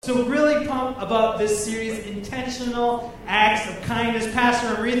So really pumped about this series, Intentional Acts of Kindness.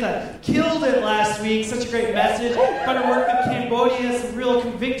 Pastor Amrita killed it last week. Such a great message. About our work with Cambodia, some real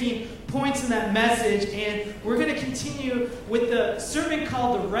convicting points in that message. And we're going to continue with the sermon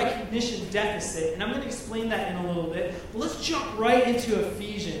called The Recognition Deficit. And I'm going to explain that in a little bit. But let's jump right into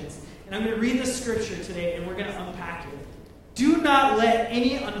Ephesians. And I'm going to read the scripture today, and we're going to unpack it. Do not let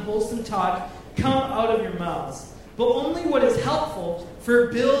any unwholesome talk come out of your mouths, but only what is helpful for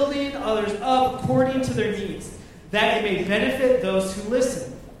building others up according to their needs, that it may benefit those who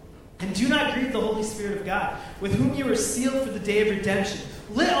listen. And do not grieve the Holy Spirit of God, with whom you were sealed for the day of redemption.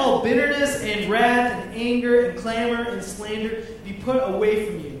 Let all bitterness and wrath and anger and clamor and slander be put away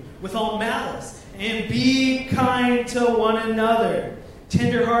from you, with all malice. And be kind to one another,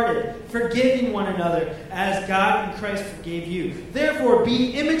 tender-hearted, forgiving one another, as God in Christ forgave you. Therefore,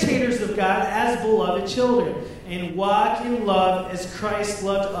 be imitators of God as beloved children, and walk in love as Christ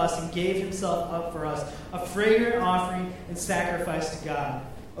loved us and gave himself up for us, a fragrant offering and sacrifice to God.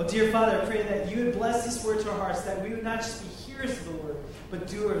 Oh, dear Father, I pray that you would bless this word to our hearts, that we would not just be hearers of the word, but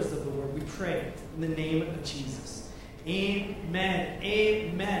doers of the word. We pray in the name of Jesus. Amen.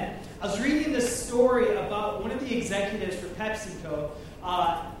 Amen. I was reading this story about one of the executives for PepsiCo.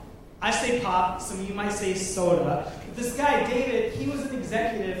 I say pop, some of you might say soda. But this guy, David, he was an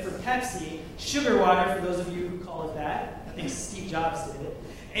executive for Pepsi, sugar water, for those of you who call it that. I think Steve Jobs did it.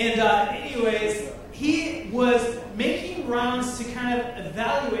 And anyways, he was making rounds to kind of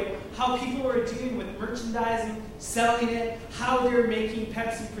evaluate how people were doing with merchandising, selling it, how they were making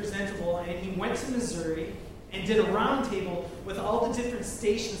Pepsi presentable. And he went to Missouri and did a roundtable with all the different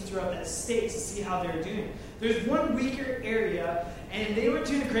stations throughout that state to see how they were doing. There's one weaker area, and they were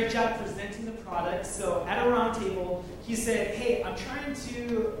doing a great job presenting the product. So at a roundtable, he said, hey, I'm trying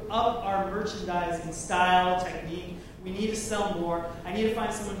to up our merchandising style, technique. We need to sell more. I need to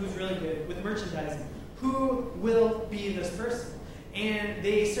find someone who's really good with merchandising. Who will be this person? And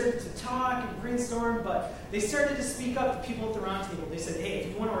they started to talk and brainstorm, but they started to speak up to people at the roundtable. They said, hey, if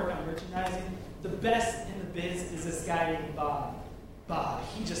you want to work on merchandising, the best in the biz is this guy named Bob. Bob,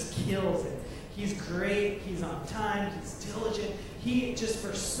 he just kills it. He's great, he's on time, he's diligent. He just,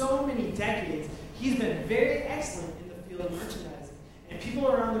 for so many decades, he's been very excellent in the field of merchandising. And people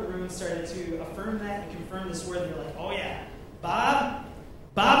around the room started to affirm that and confirm this word. They're like, oh yeah, Bob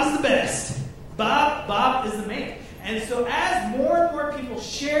is the best. Bob is the man. And so as more and more people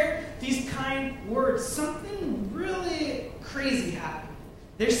share these kind words, something really crazy happened.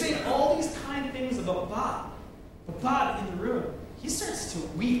 They're saying all these kind things about Bob. But Bob, in the room, he starts to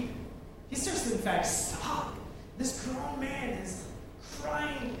weep. He starts to, in fact, sob. This grown man is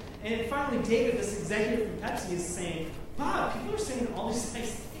crying. And finally, David, this executive from Pepsi, is saying, Bob, people are saying all these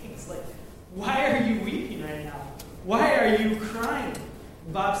nice things. Like, why are you weeping right now? Why are you crying?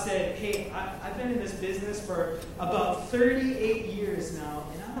 Bob said, hey, I've been in this business for about 38 years now,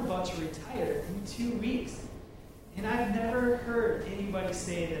 and I'm about to retire in 2 weeks. And I've never heard anybody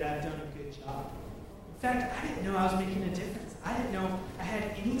say that I've done a good job. In fact, I didn't know I was making a difference. I didn't know I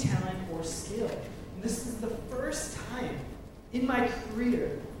had any talent or skill. And this is the first time in my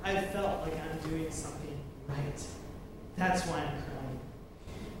career I felt like I'm doing something right. That's why I'm crying.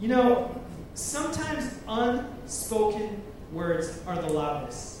 You know, sometimes unspoken words are the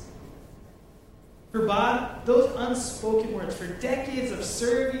loudest. For Bob, those unspoken words, for decades of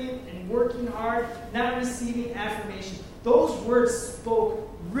serving and working hard, not receiving affirmation, those words spoke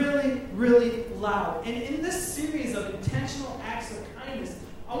really, really loud. And in this series of intentional acts of kindness,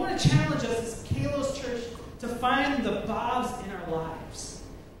 I want to challenge us as Kalos Church to find the Bobs in our lives.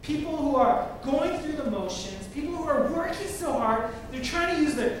 People who are going through the motions, people who are working so hard, they're trying to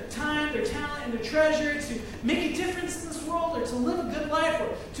use their time, their talent, and their treasure to make a difference in this world, or to live a good life,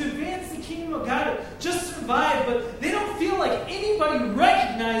 or to advance the kingdom of God, or just survive, but they don't feel like anybody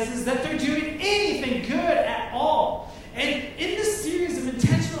recognizes that they're doing anything good at all. And in this series of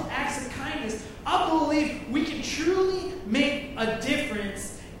intentional acts of kindness, I believe we can truly make a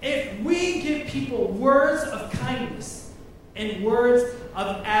difference if we give people words of kindness and words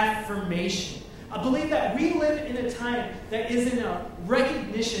of affirmation. I believe that we live in a time that is in a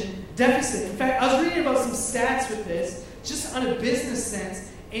recognition deficit. In fact, I was reading about some stats with this, just on a business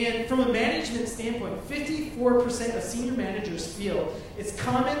sense, and from a management standpoint, 54% of senior managers feel it's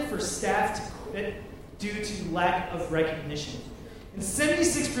common for staff to quit due to lack of recognition. And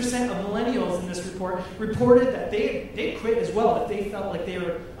 76% of millennials in this report reported that they quit as well if they felt like they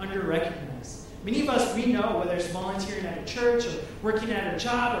were under-recognized. Many of us, we know, whether it's volunteering at a church or working at a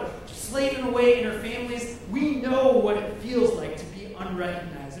job or slaving away in our families, we know what it feels like to be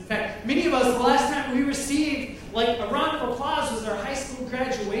unrecognized. In fact, many of us, the last time we received like a round of applause was our high school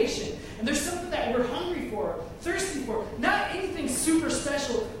graduation.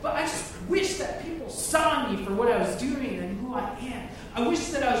 was doing and who I am. I wish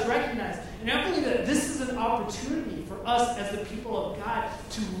that I was recognized. And I believe that this is an opportunity for us as the people of God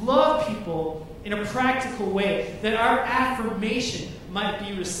to love people in a practical way, that our affirmation might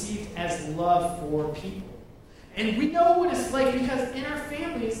be received as love for people. And we know what it's like because in our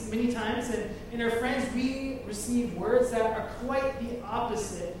families, many times, and in our friends, we receive words that are quite the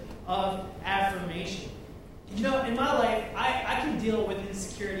opposite of affirmation. You know, in my life, I can deal with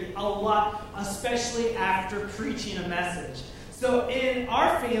insecurity a lot, especially after preaching a message. So in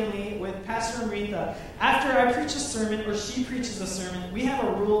our family, with Pastor Amrita, after I preach a sermon or she preaches a sermon, we have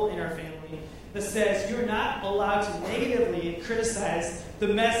a rule in our family that says you're not allowed to negatively criticize the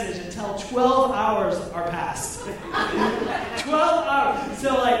message until 12 hours are passed. 12 hours.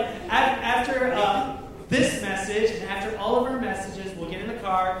 So like after this message and after all of our messages, we'll get in the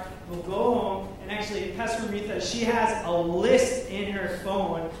car, we'll go home, and actually Pastor Amrita, she has a list in her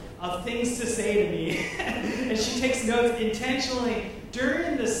phone of things to say to me. And she takes notes intentionally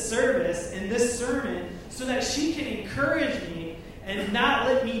during the service in this sermon so that she can encourage me and not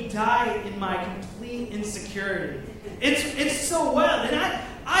let me die in my complete insecurity. It's so wild. And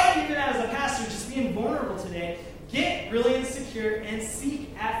I even as a pastor, just being vulnerable today, get really insecure and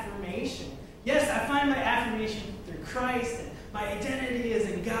seek affirmation. Yes, I find my affirmation through Christ, and my identity is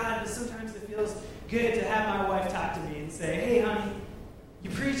in God, but sometimes it feels good to have my wife talk to me and say, hey, honey,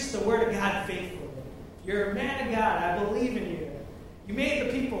 you preach the word of God faithfully. You're a man of God. I believe in you. You made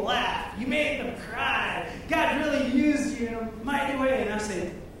the people laugh. You made them cry. God really used you in a mighty way. And I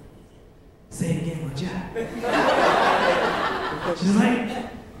say it again, would you? She's like,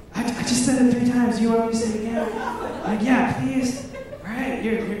 I just said it 3 times. You want me to say it again? I'm like, yeah, please. All right,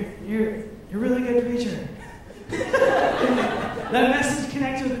 you're a really good preacher. That message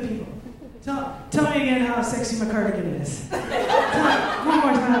connects with the people. Tell me again how sexy my cardigan is. Tell me one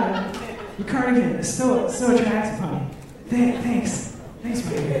more time. Your cardigan is so attractive, honey. Thanks. Thanks,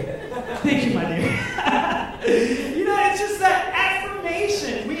 my dear. Thank you, my dear. You know, it's just that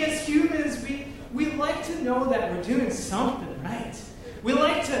affirmation. We as humans, we like to know that we're doing something right. We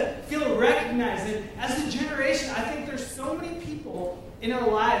like to feel recognized. And as a generation, I think there's so many people in our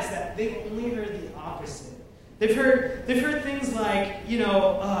lives that they've only heard the opposite. They've heard things like, you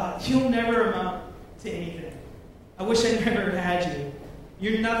know, you'll never amount to anything. I wish I never had you.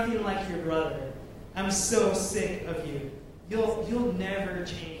 You're nothing like your brother. I'm so sick of you. You'll never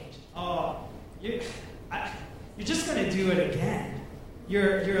change. Oh, you're just gonna do it again.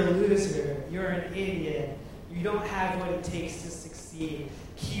 You're a loser. You're an idiot. You don't have what it takes to succeed.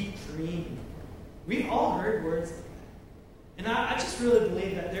 Keep dreaming. We've all heard words like that. And I just really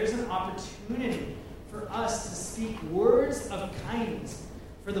believe that there's an opportunity for us to speak words of kindness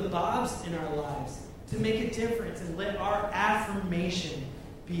for the Bobs in our lives, to make a difference and let our affirmation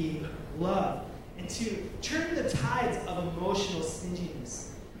be love, and to turn the tides of emotional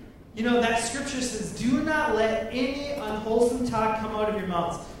stinginess. You know, that scripture says, do not let any unwholesome talk come out of your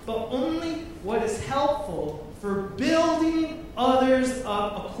mouths, but only what is helpful for building others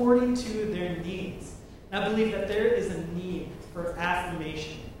up according to their needs. And I believe that there is a need for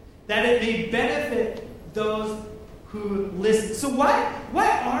affirmation, that it may benefit those who listen. So why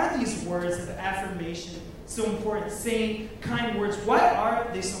are these words of affirmation so important? Saying kind words, why are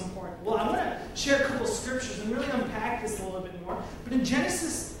they so important? Well, I want to share a couple scriptures and really unpack this a little bit more. But in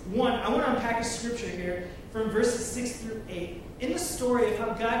Genesis 1, I want to unpack a scripture here from verses 6 through 8. In the story of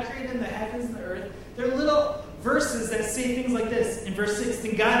how God created the heavens and the earth, there are little verses that say things like this. In verse 6,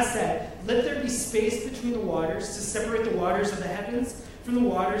 then God said, let there be space between the waters to separate the waters of the heavens from the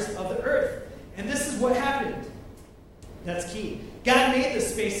waters of the earth. And this is what happened. That's key. God made the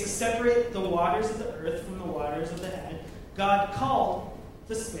space to separate the waters of the earth from the waters of the heaven. God called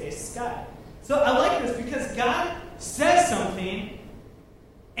the space sky. So I like this because God says something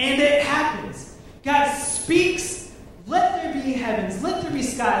and it happens. God speaks, let there be heavens, let there be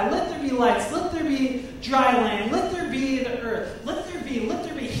sky, let there be lights, let there be dry land, let there be the earth, let there be.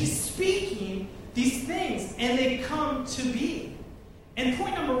 He's speaking these things and they come to be. And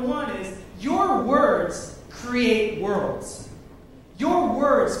point number 1 is your words create worlds. Your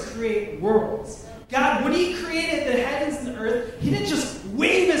words create worlds. God, when he created the heavens and the earth, he didn't just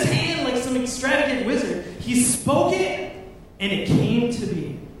wave his hand like some extravagant wizard. He spoke it, and it came to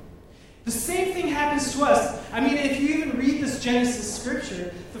be. The same thing happens to us. I mean, if you even read this Genesis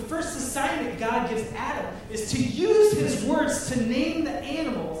scripture, the first assignment God gives Adam is to use his words to name the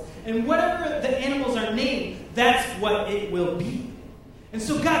animals. And whatever the animals are named, that's what it will be. And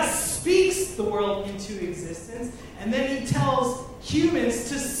so God speaks the world into existence, and then he tells humans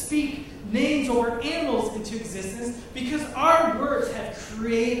to speak names over animals into existence because our words have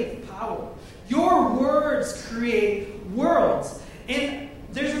creative power. Your words create worlds. And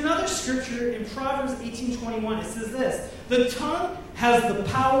there's another scripture in Proverbs 18:21. It says this: the tongue has the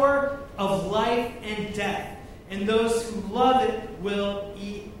power of life and death, and those who love it will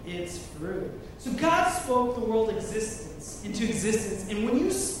eat its fruit. So God spoke the world into existence. And when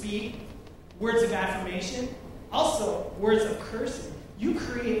you speak words of affirmation, also words of cursing, you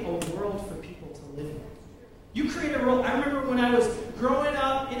create a world for people to live in. You create a world. I remember when I was growing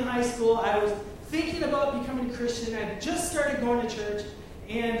up in high school, I was thinking about becoming a Christian. I just started going to church,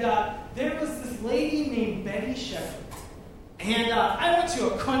 and there was this lady named Betty Shepherd. And I went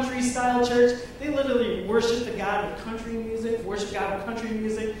to a country-style church. They literally worshiped the God with country music,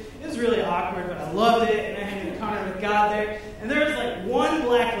 It was really awkward, but I loved it, and I had an encounter with God there. And there was like one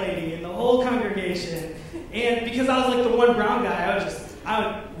black lady in the whole congregation. And because I was like the one brown guy, I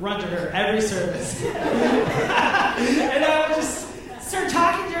would run to her every service. And I would just start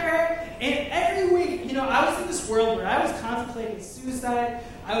talking to her. And every week, I was in this world where I was contemplating suicide.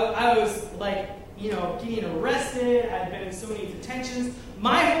 I was like, getting arrested. I'd been in so many detentions.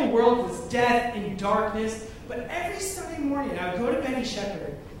 My whole world was death and darkness. But every Sunday morning, I would go to Betty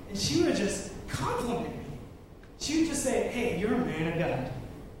Shepherd, and she would just compliment me. She would just say, "Hey, you're a man of God.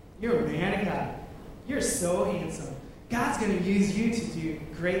 You're a man of God. You're so handsome. God's going to use you to do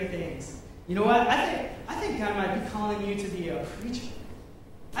great things. You know what? I think God might be calling you to be a preacher.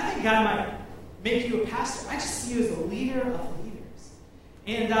 I think God might make you a pastor. I just see you as a leader of leaders."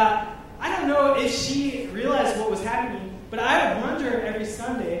 And I don't know if she realized what was happening, but I would run to her every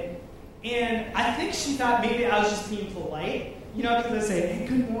Sunday, and I think she thought maybe I was just being polite, because I'd say, "Hey,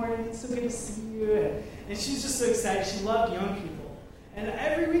 good morning, it's so good to see you." And she's just so excited. She loved young people. And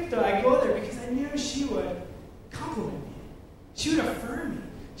every week, though, I go there because I knew she would compliment me. She would affirm me.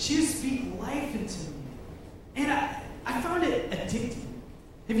 She would speak life into me. And I found it addicting.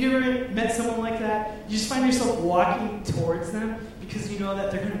 Have you ever met someone like that? You just find yourself walking towards them because you know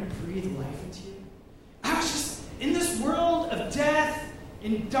that they're going to breathe life into you. I was just in this world of death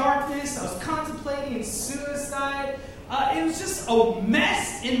and darkness. I was contemplating suicide. It was just a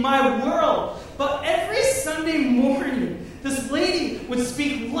mess in my world. But every Sunday morning, this lady would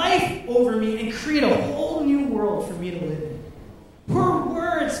speak life over me and create a whole new world for me to live in. Her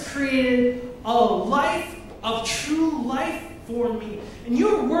words created a life of true life for me. And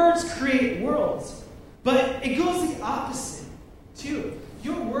your words create worlds. But it goes the opposite, too.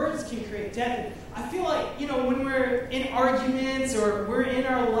 Your words can create death. I feel like, when we're in arguments or we're in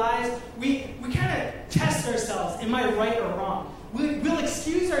our lives, we kind of test ourselves. Am I right or wrong? We'll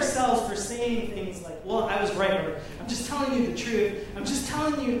excuse ourselves for saying things like, "Well, I was right," or "I'm just telling you the truth. I'm just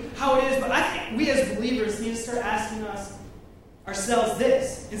telling you how it is." But I think we as believers need to start asking ourselves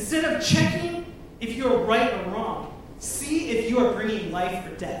this. Instead of checking if you're right or wrong, see if you are bringing life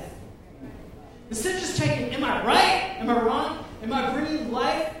or death. Instead of just checking, am I right? Am I wrong? Am I bringing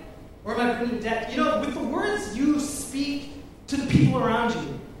life or am I bringing death? With the words you speak to the people around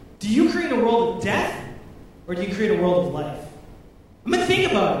you, do you create a world of death or do you create a world of life? I mean,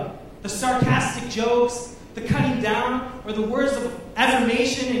 think about it. The sarcastic jokes, the cutting down, or the words of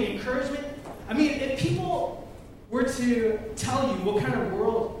affirmation and encouragement. I mean, if people were to tell you what kind of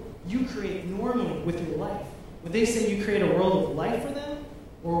world you create normally with your life, would they say you create a world of life for them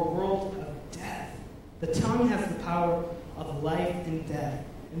or a world of death? The tongue has the power of life and death,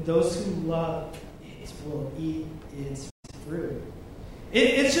 and those who love it will eat its fruit.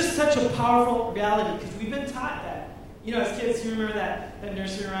 It's just such a powerful reality because we've been taught that. As kids, you remember that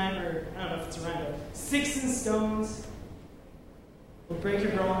nursery rhyme, or I don't know if it's a rhyme, but "Sticks and stones will break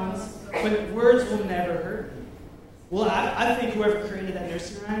your bones, but words will never hurt you." Well, I think whoever created that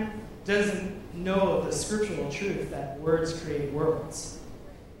nursery rhyme doesn't know the scriptural truth that words create worlds.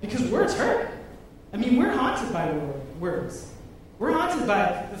 Because words hurt. I mean, we're haunted by words. We're haunted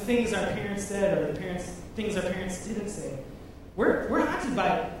by the things our parents said or things our parents didn't say. We're haunted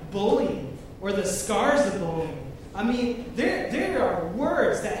by bullying or the scars of bullying. I mean, there are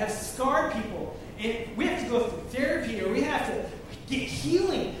words that have scarred people, and we have to go through therapy or we have to get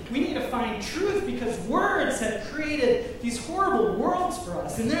healing. We need to find truth because words have created these horrible worlds for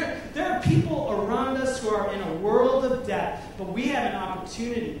us. And there are people around us who are in a world of death, but we have an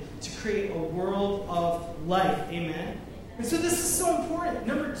opportunity to create a world of life. Amen? And so this is so important.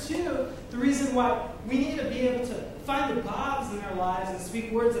 Number two, the reason why we need to be able to find the Bobs in our lives and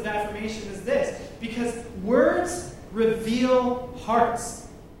speak words of affirmation is this. Because words reveal hearts.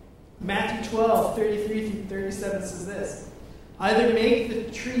 Matthew 12, 33 through 37 says this. "Either make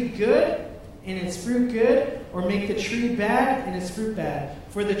the tree good and its fruit good, or make the tree bad and its fruit bad?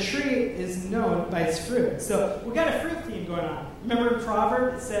 For the tree is known by its fruit. So we've got a fruit theme going on. Remember in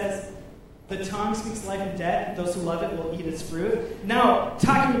Proverbs it says, the tongue speaks life and death, and those who love it will eat its fruit. Now,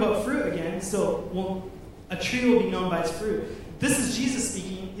 talking about fruit again, a tree will be known by its fruit. This is Jesus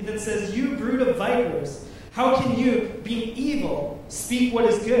speaking. He then says, you brood of vipers, how can you, being evil, speak what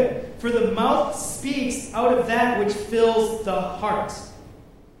is good? For the mouth speaks out of that which fills the heart.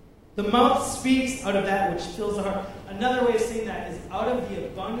 The mouth speaks out of that which fills the heart. Another way of saying that is out of the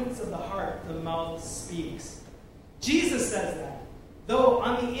abundance of the heart, the mouth speaks. Jesus says that. Though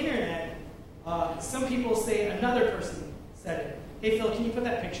on the internet, some people say another person said it. Hey, Phil, can you put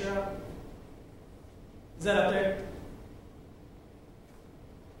that picture up? Is that up there?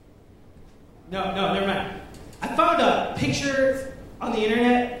 No, never mind. I found a picture on the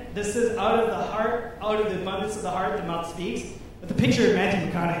internet that says out of the heart, out of the abundance of the heart, the mouth speaks. But the picture of Matthew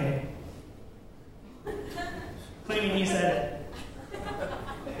McConaughey. Claiming he said it.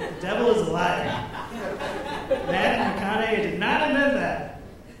 The devil is a liar. Matthew McConaughey did not invent that.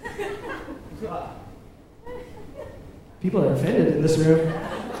 People are offended in this room.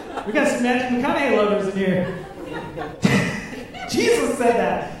 We got some Matthew McConaughey lovers in here. Jesus said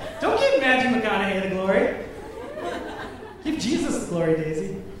that. Don't give Matthew McConaughey the glory. Give Jesus the glory,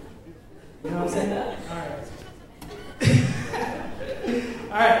 Daisy. You know what I'm saying?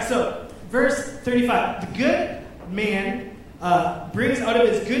 All right, so verse 35. The good man brings out of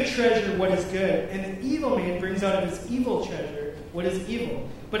his good treasure what is good, and the evil man brings out of his evil treasure what is evil.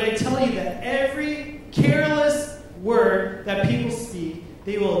 But I tell you that every careless word that people speak,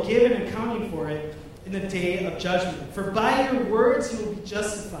 they will give an accounting for it in the day of judgment. For by your words you will be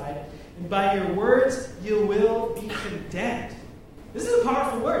justified, and by your words you will be condemned. This is a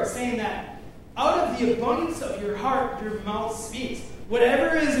powerful word, saying that out of the abundance of your heart, your mouth speaks.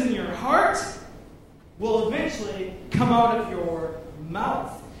 Whatever is in your heart will eventually come out of your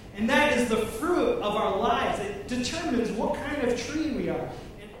mouth. And that is the fruit of our lives. It determines what kind of tree we are.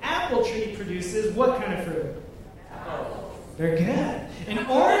 An apple tree produces what kind of fruit? Apple. Very good. An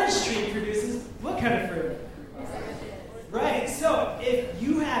orange tree produces what kind of fruit? Right. So if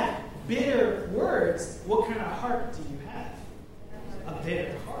you have bitter words, what kind of heart do you have? A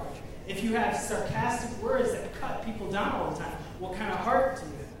bitter heart. If you have sarcastic words that cut people down all the time, what kind of heart do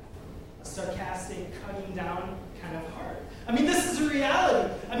you have? A sarcastic, cutting down kind of heart. I mean, this is a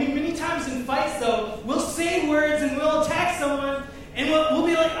reality. I mean, many times in fights, though, we'll say words and we'll attack someone, and we'll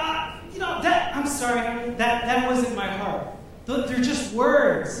be like, I'm sorry, honey, that wasn't my heart. They're just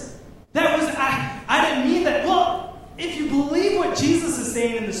words. I didn't mean that. Well, if you believe what Jesus is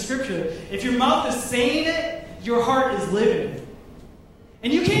saying in the scripture, if your mouth is saying it, your heart is living it.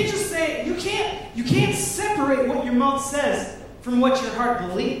 And you can't just say, you can't separate what your mouth says from what your heart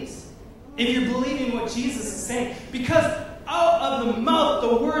believes. If you're believing what Jesus is saying. Because out of the mouth,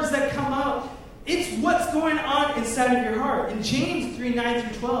 the words that come out, it's what's going on inside of your heart. In James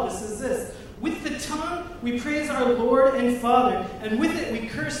 3:9-12, it says this: with the tongue we praise our Lord and Father, and with it we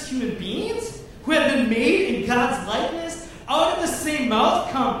curse human beings who have been made in God's likeness. Out of the same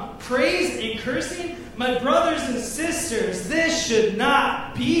mouth come praise and cursing. My brothers and sisters, this should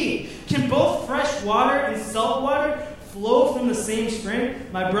not be. Can both fresh water and salt water flow from the same spring?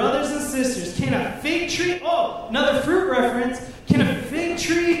 My brothers and sisters, can a fig tree, another fruit reference, can a fig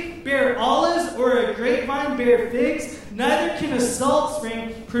tree bear olives or a grapevine bear figs? Neither can a salt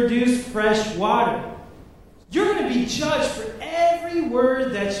spring produce fresh water. You're going to be judged for every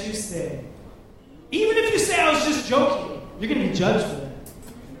word that you say. Even if you say, I was just joking, you're going to be judged for that.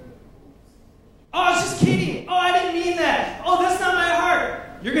 Oh, I was just kidding. Oh, I didn't mean that. Oh, that's not my heart.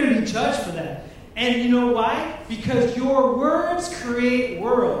 You're going to be judged for that. And you know why? Because your words create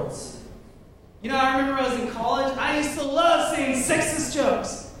worlds. You know, I remember I was in college, I used to love saying sexist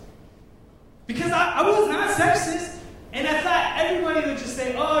jokes. Because I was not sexist. And I thought everybody would just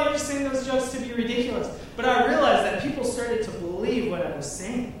say, oh, you're just saying those jokes to be ridiculous. But I realized that people started to believe what I was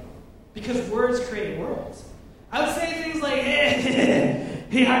saying. Because words create worlds. I would say things like,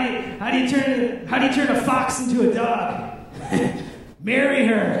 hey, how do you turn a fox into a dog? Marry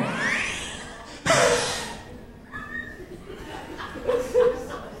her.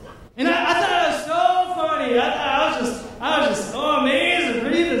 And I thought it was so funny. I was just so amazing.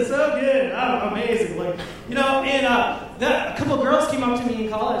 Breathing so good. I'm amazing. A couple of girls came up to me in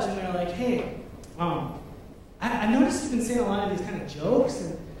college and they're like, hey, I noticed you've been saying a lot of these kind of jokes,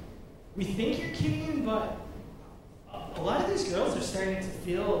 and we think you're kidding, but a lot of these girls are starting to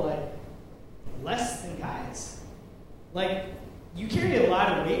feel like less than guys. Like, you carry a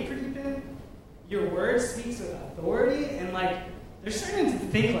lot of weight pretty big. Your word speaks with authority, and they're starting to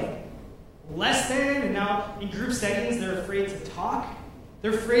think less than, and now in group settings they're afraid to talk.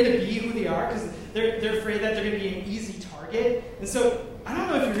 They're afraid to be who they are because they're afraid that they're going to be an easy target. And so, I don't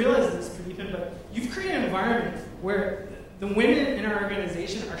know if you realize this, Pradeepan, but you've created an environment where the women in our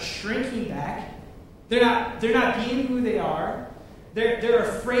organization are shrinking back. They're not being who they are. They're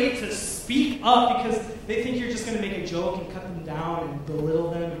afraid to speak up because they think you're just going to make a joke and cut them down and belittle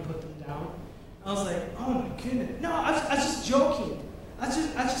them and put them down. I was like, oh my goodness. No, I was just joking. I was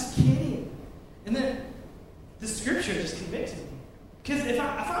just kidding. And then the scripture just convicted me. Because if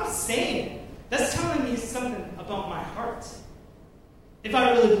I'm saying it, that's telling me something about my heart. If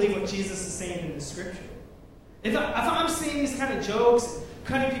I really believe what Jesus is saying in the scripture. If I'm saying these kind of jokes,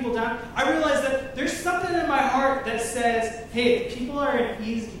 cutting people down, I realize that there's something in my heart that says, hey, if people are an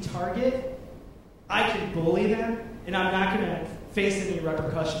easy target, I can bully them, and I'm not going to face any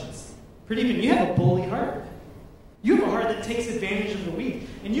repercussions. Pradeepan, you have a bully heart. You have a heart that takes advantage of the weak.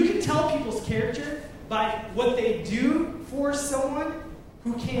 And you can tell people's character by what they do for someone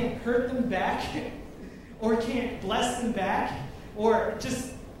who can't hurt them back or can't bless them back, or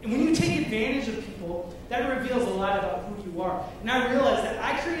just, when you take advantage of people, that reveals a lot about who you are. And I realized that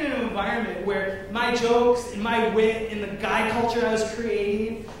I created an environment where my jokes and my wit and the guy culture I was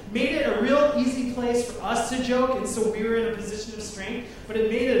creating made it a real easy place for us to joke, and so we were in a position of strength, but it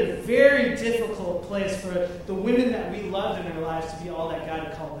made it a very difficult place for the women that we loved in our lives to be all that God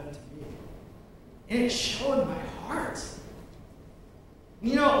had called them to be. And it showed my heart.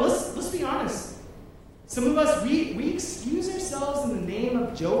 You know, let's be honest. Some of us, we excuse ourselves in the name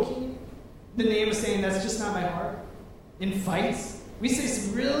of joking, the name of saying that's just not my heart. In fights, we say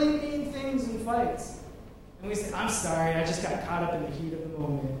some really mean things in fights. And we say, I'm sorry, I just got caught up in the heat of the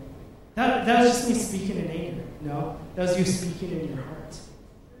moment. That was just me speaking in anger. No, that was you speaking in your heart.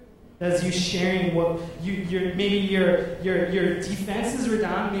 That was you sharing what maybe your defenses were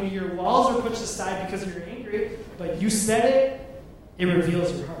down, maybe your walls were pushed aside because you're angry, but you said it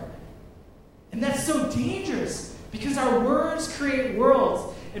reveals your heart. And that's so dangerous because our words create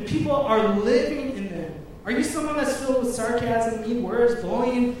worlds and people are living in them. Are you someone that's filled with sarcasm, mean words,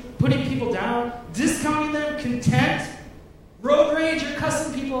 bullying, putting people down, discounting them, contempt, road rage, or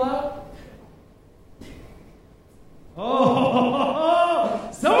cussing people out? Oh,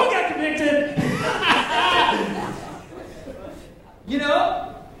 someone got convicted. You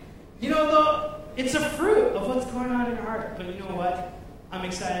know, though, it's a fruit of what's going on in our heart. But you know what I'm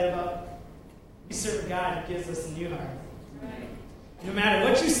excited about? We serve a God who gives us a new heart. Right. No matter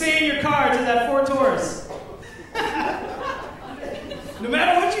what you say in your car to that Ford Taurus. No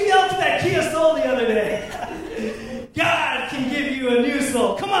matter what you yelled to that Kia Soul the other day. God can give you a new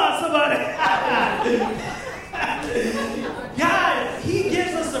soul. Come on, somebody. God, He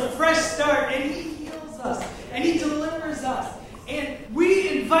gives us a fresh start, and He heals us, and He delivers us. And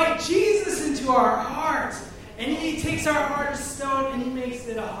we invite Jesus into our heart, and He takes our heart of stone, and He makes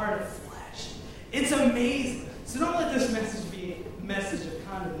it a heart of flesh. It's amazing. So don't let this message be a message of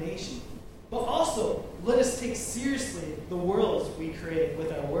condemnation, but also let us take seriously the worlds we create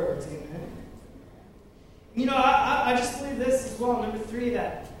with our words. Amen. You know, I just believe this as well. Number 3,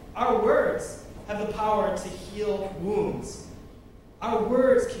 that our words have the power to heal wounds. Our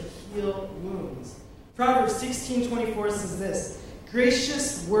words can heal wounds. Proverbs 16:24 says this: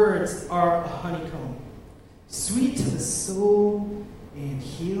 gracious words are a honeycomb, sweet to the soul and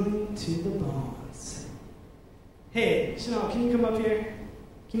healing to the bones. Hey, Chanel, can you come up here?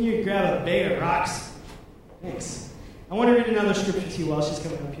 Can you grab a bag of rocks? Thanks. I want to read another scripture to you while she's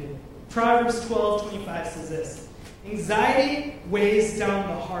coming up here. Proverbs 12:25 says this: anxiety weighs down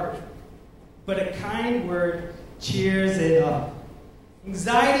the heart, but a kind word cheers it up.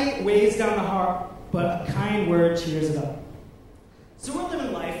 Anxiety weighs down the heart, but a kind word cheers it up. So we're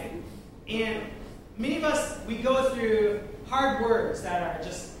living life, and many of us, we go through hard words that are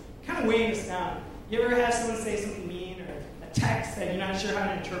just kind of weighing us down. You ever have someone say something mean, or a text that you're not sure how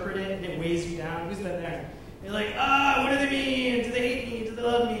to interpret it, and it weighs you down? Who's been there? You're like, what do they mean? Do they hate me? Do they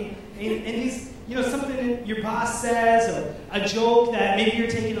love me? And these, something your boss says, or a joke that maybe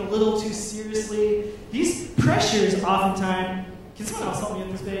you're taking a little too seriously. These pressures oftentimes, can someone else help me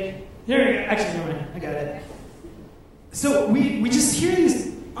with this page? There we go. Actually, never mind. I got it. So we just hear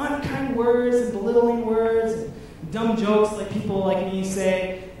these unkind words and belittling words and dumb jokes like people like me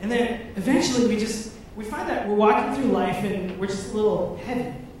say, and then eventually we find that we're walking through life and we're just a little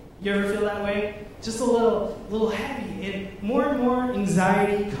heavy. You ever feel that way? Just a little heavy, and more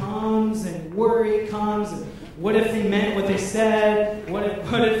anxiety comes and worry comes. And what if they meant what they said? What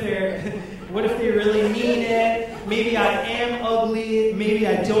if they really mean it? Maybe I am ugly. Maybe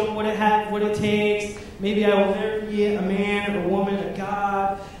I don't have what it takes. Maybe I will never be a man or a woman of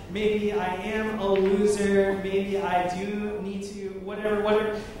God. Maybe I am a loser, maybe I do need to, whatever.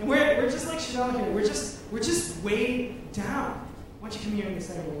 And we're just like Chanel here. We're just weighed down. Why don't you come here and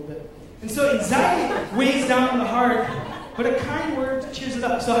sing a little bit? And so anxiety weighs down the heart, but a kind word cheers it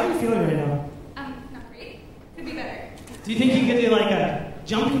up. So how are you feeling right now? Not great. Could be better. Do you think you could do like a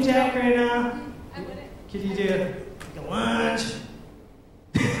jumping jack right now? I wouldn't. Could you do like a lunge?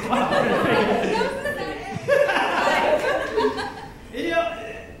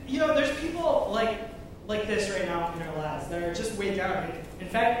 You know, there's people like this right now in our lives that are just weighed down. In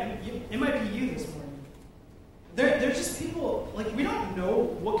fact, it might be you this morning. They're just people, like, we don't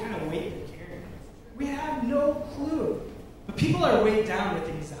know what kind of weight they're carrying. We have no clue. But people are weighed down with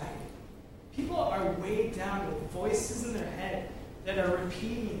anxiety. People are weighed down with voices in their head that are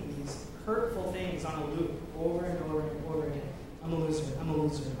repeating these hurtful things on a loop over and over and over again. I'm a loser, I'm a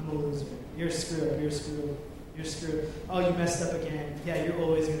loser, I'm a loser. You're screwed, you're screwed, you're screwed. Oh, you messed up again. Yeah, you're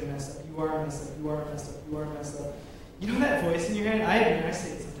always going to mess up. You are messed up, you are messed up, you are messed up. You know that voice in your head? I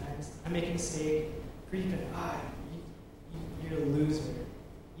say it sometimes. I make a mistake. Creeping. You're a loser.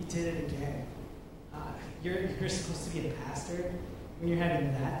 You did it again. You're supposed to be a pastor. When you're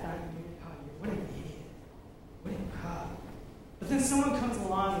having that thought, what an idiot. But then someone comes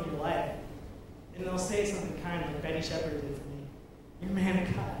along in your life, and they'll say something kind like Betty Shepherd did for me. You're a man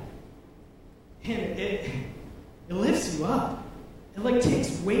of God. And it lifts you up. It like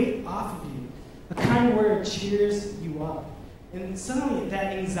takes weight off of you. A kind word cheers you up. And suddenly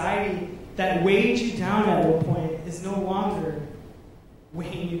that anxiety that weighed you down at one point is no longer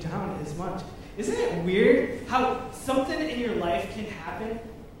weighing you down as much. Isn't it weird how something in your life can happen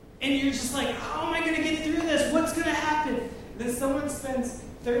and you're just like, how am I going to get through this? What's going to happen? And then someone spends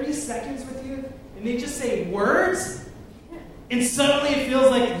 30 seconds with you and they just say words and suddenly it feels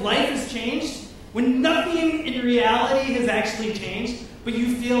like life has changed when nothing in reality has actually changed, but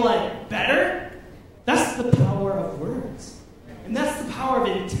you feel like better. That's the power of words. And that's the power of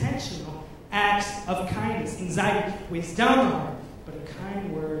intentional acts of kindness. Anxiety weighs down the heart, but a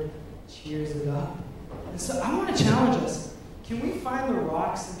kind word cheers it up. And so I want to challenge us. Can we find the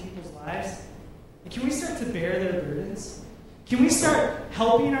rocks in people's lives? And can we start to bear their burdens? Can we start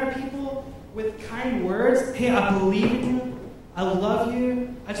helping our people with kind words? Hey, I believe in you. I love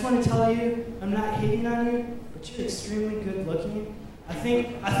you. I just want to tell you, I'm not hating on you, but you're extremely good looking. I think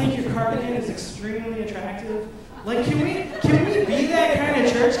your cardigan is extremely attractive. Like, can we be that kind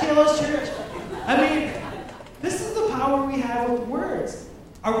of church, Kalos Church? I mean, this is the power we have with words.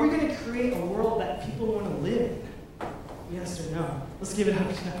 Are we going to create a world that people want to live in? Yes or no? Let's give it up.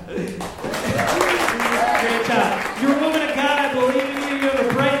 Great job. You're a woman of God. I believe in you. You have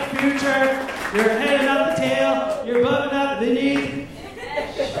a bright future. You're heading up the tail. You're bubbing up the knee.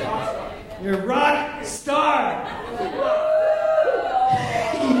 You're a rock star.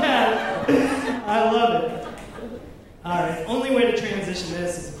 Yeah. I love it. All right. Only way to transition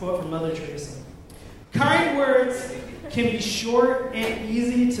this is a quote from Mother Teresa. Kind words can be short and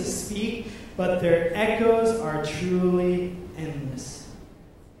easy to speak, but their echoes are truly endless.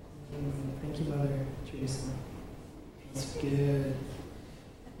 Thank you, Mother Teresa. That's good.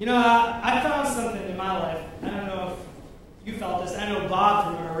 You know, I found something in my life. I don't know if you felt this. I know Bob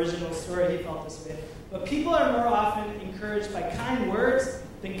from our original story, he felt this way. But people are more often encouraged by kind words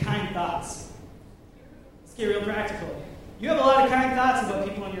than kind thoughts. Let's get real practical. You have a lot of kind thoughts about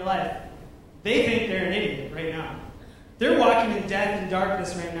people in your life. They think they're an idiot right now. They're walking in death and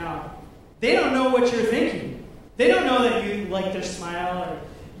darkness right now. They don't know what you're thinking. They don't know that you like their smile or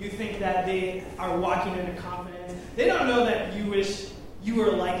you think that they are walking into confidence. They don't know that you wish you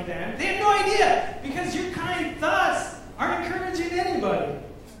were like them. They have no idea because your kind thoughts aren't encouraging anybody.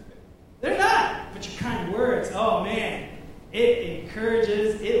 They're not. But your kind words, oh man, it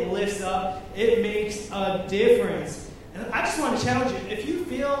encourages, it lifts up, it makes a difference. And I just want to challenge you. If you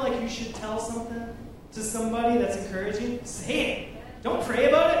feel like you should tell something to somebody that's encouraging, say it. Don't pray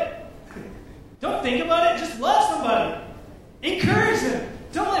about it. Don't think about it. Just love somebody. Encourage them.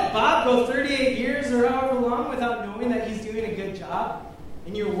 Don't let Bob go 38 years or however long without knowing that he's doing a good job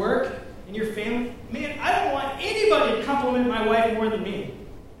in your work, in your family. Man, I don't want anybody to compliment my wife more than me.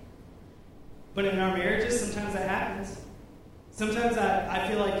 But in our marriages, sometimes that happens. Sometimes I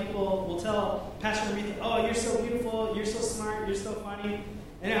feel like people will tell Pastor Aretha, oh, you're so beautiful, you're so smart, you're so funny.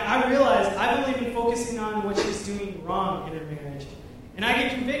 And I realize I've only been focusing on what she's doing wrong in her marriage. And I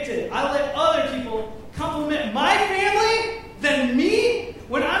get convicted. I let other people compliment my family than me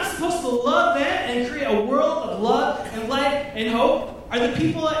when I'm supposed to love them and create a world of love and light and hope. Are the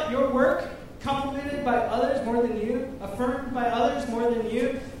people at your work complimented by others more than you? Affirmed by others more than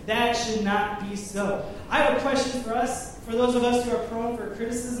you? That should not be so. I have a question for us. for those of us who are prone for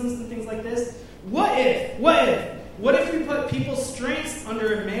criticisms and things like this, what if we put people's strengths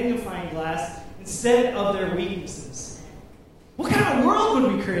under a magnifying glass instead of their weaknesses? What kind of world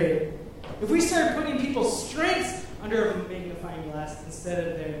would we create if we started putting people's strengths under a magnifying glass instead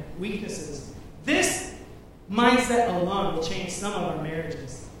of their weaknesses? This mindset alone will change some of our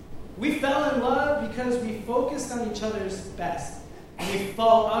marriages. We fell in love because we focused on each other's best. And we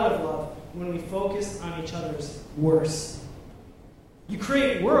fall out of love when we focus on each other's worst. You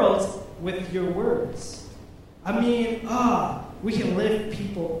create worlds with your words. I mean, we can lift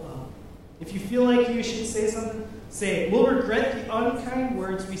people up. If you feel like you should say something, say it. We'll regret the unkind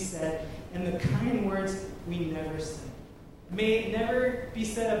words we said and the kind words we never said. May it never be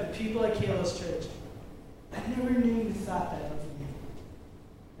said of the people at Kalos Church, I never knew you thought that of me.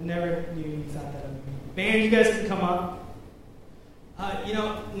 I never knew you thought that of me. Band, you guys can come up.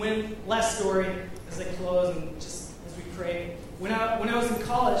 Last story, as I close and just as we pray, when I was in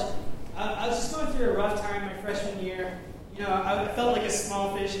college, I was just going through a rough time my freshman year. I felt like a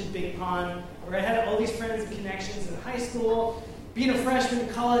small fish in a big pond, where I had all these friends and connections in high school. Being a freshman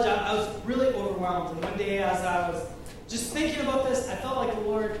in college, I was really overwhelmed. And one day, as I was just thinking about this, I felt like the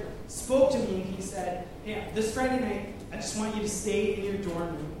Lord spoke to me, and He said, hey, this Friday night, I just want you to stay in your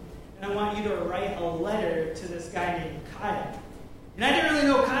dorm room, and I want you to write a letter to this guy named Kyle. And I didn't really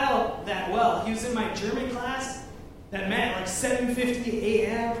know Kyle that well. He was in my German class that met at like 7:50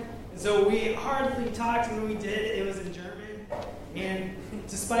 a.m. And so we hardly talked, and when we did, it was in German. And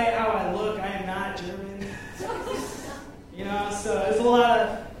despite how I look, I am not German. So there's a lot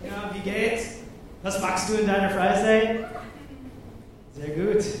of, wie geht's? Was magst du in deiner Freizeit? Sehr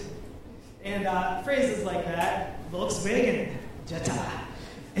gut. And phrases like that. Volkswagen. Jetta.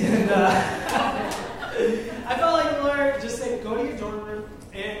 And I felt like the Lord just said, go to your dorm room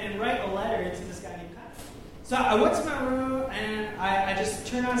and write a letter to this guy named Kyle. So I went to my room, and I just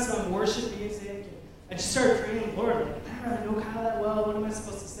turned on some worship music. And I just started praying, Lord, I don't really know Kyle that well. What am I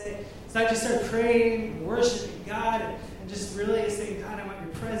supposed to say? So I just started praying, worshiping God, and just really saying, God, I want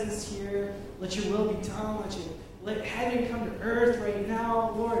your presence here. Let your will be done. Let heaven come to earth right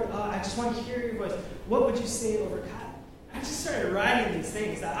now. Lord, I just want to hear your voice. What would you say over Kyle? I just started writing these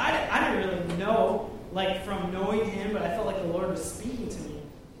things that I didn't really know, like from knowing him, but I felt like the Lord was speaking to me.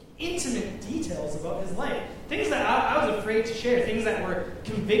 Intimate details about his life. Things that I was afraid to share. Things that were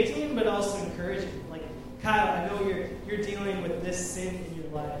convicting, but also encouraging. Like, Kyle, I know you're dealing with this sin in your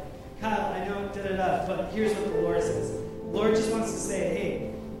life. Kyle, I know, but here's what the Lord says. The Lord just wants to say,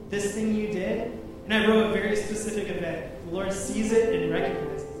 hey, this thing you did, and I wrote a very specific event. The Lord sees it and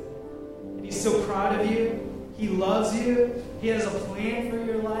recognizes it. And He's so proud of you. He loves you. He has a plan for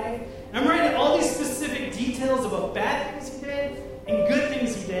your life. And I'm writing all these specific details about bad things He did and good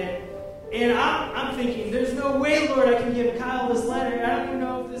things He did. And I'm thinking, there's no way, Lord, I can give Kyle this letter. I don't even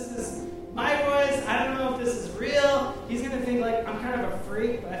know if this is my voice. I don't know if this is real. He's going to think like I'm kind of a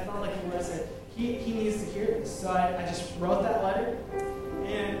freak, but I felt like the Lord said, he needs to hear this. So I just wrote that letter.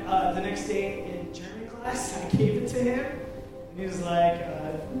 And the next day in German class, I gave it to him. And he was like,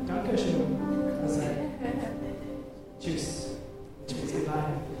 Dankeschön. I was like, Tschüss. Which means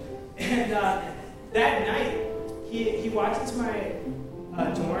goodbye. And that night, he walked into my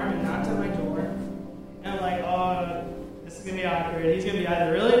dorm and knocked on my door. And I'm like, oh, this is going to be awkward. He's going to be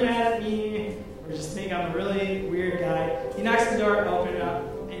either really mad at me or just think I'm a really weird guy. He knocks the door, open it up,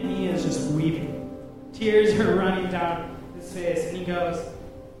 and he is just weeping. Tears are running down his face. And he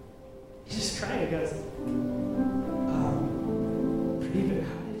just cried. He goes, Preben,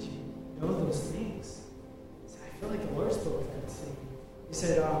 how did you know those things? He said, I feel like the Lord spoke that to me. He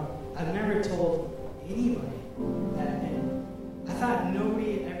said, I've never told anybody that. And I thought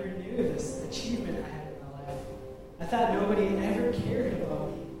nobody ever knew this achievement I had in my life. I thought nobody ever cared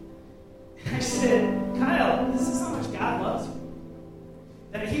about me. And I said, Kyle, this is how much God loves you.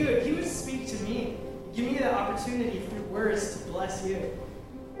 That he would speak to me, give me the opportunity through words to bless you.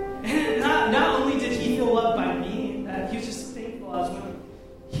 And not only did he feel loved by me, that he was just so thankful I was with him,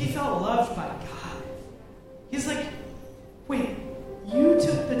 he felt loved by God. He's like, wait, you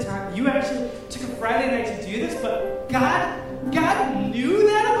took the time, you actually took a Friday night to do this, but God knew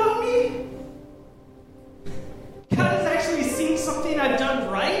that about me? God has actually seen something I've done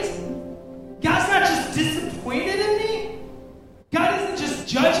right? God's not just disappointed in me? God isn't just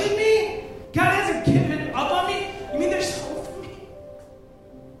judging me? God hasn't given up on me? You mean there's hope for me?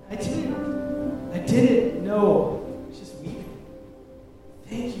 I didn't know. I was just weeping.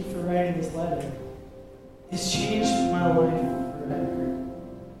 Thank you for writing this letter. It's changed my life forever.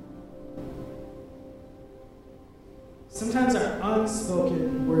 Sometimes our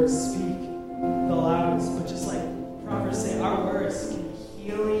unspoken words speak the loudest, but just like Proverbs say our words can be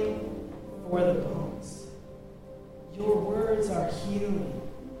healing for the bones. Your words are healing.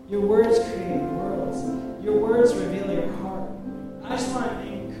 Your words create worlds. Your words reveal your heart. I just want to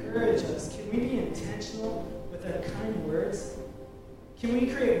encourage us. Can we be intentional with our kind words? Can we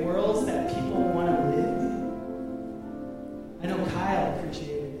create worlds that people want to live in? I know Kyle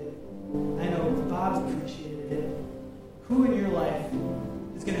appreciated it. I know Bob appreciated it. Who in your life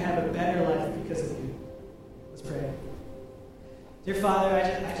is going to have a better life because of you? Let's pray. Dear Father,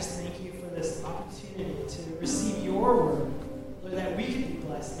 I just thank you for this opportunity to receive your word, Lord, that we can be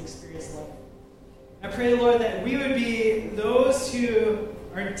blessed and experience life. I pray, Lord, that we would be those who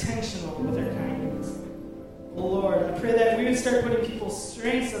are intentional with our kindness. Oh, Lord, I pray that we would start putting people's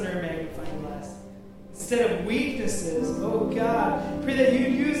strengths under a magnifying glass instead of weaknesses. Oh, God, I pray that you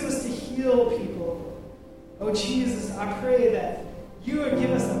use us to heal people. Oh, Jesus, I pray that you would give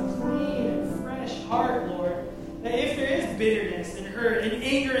us a clean and fresh heart, Lord. That if there is bitterness and hurt and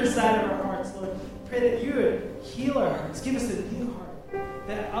anger inside of our hearts, Lord, pray that you would heal our hearts. Give us a new heart.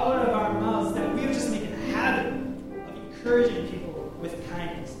 That out of our mouths, that we would just make a habit of encouraging people with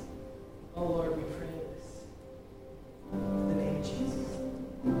kindness. Oh, Lord, we pray